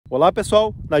Olá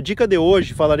pessoal, na dica de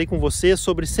hoje falarei com você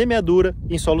sobre semeadura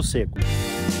em solo seco.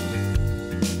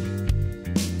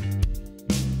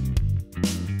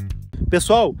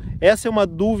 Pessoal, essa é uma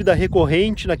dúvida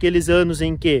recorrente naqueles anos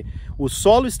em que o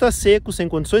solo está seco, sem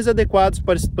condições adequadas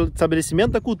para o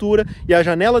estabelecimento da cultura e a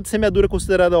janela de semeadura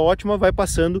considerada ótima vai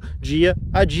passando dia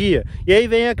a dia. E aí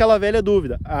vem aquela velha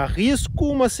dúvida, arrisco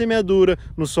uma semeadura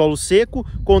no solo seco,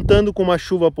 contando com uma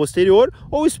chuva posterior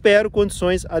ou espero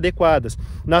condições adequadas?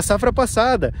 Na safra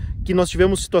passada, que nós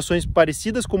tivemos situações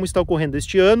parecidas como está ocorrendo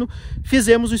este ano,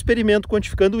 fizemos um experimento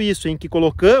quantificando isso, em que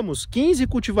colocamos 15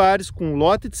 cultivares com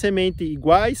lote de semente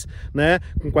iguais,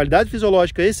 com qualidade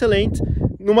fisiológica excelente,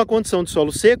 numa condição de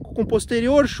solo seco, com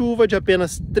posterior chuva de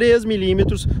apenas 3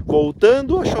 milímetros,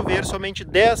 voltando a chover somente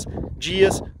 10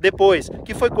 dias depois,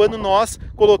 que foi quando nós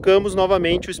colocamos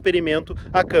novamente o experimento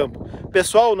a campo.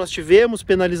 Pessoal, nós tivemos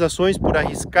penalizações por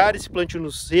arriscar esse plantio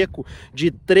no seco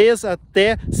de 3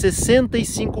 até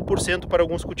 65% para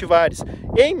alguns cultivares.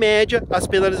 Em média, as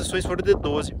penalizações foram de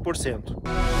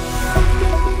 12%.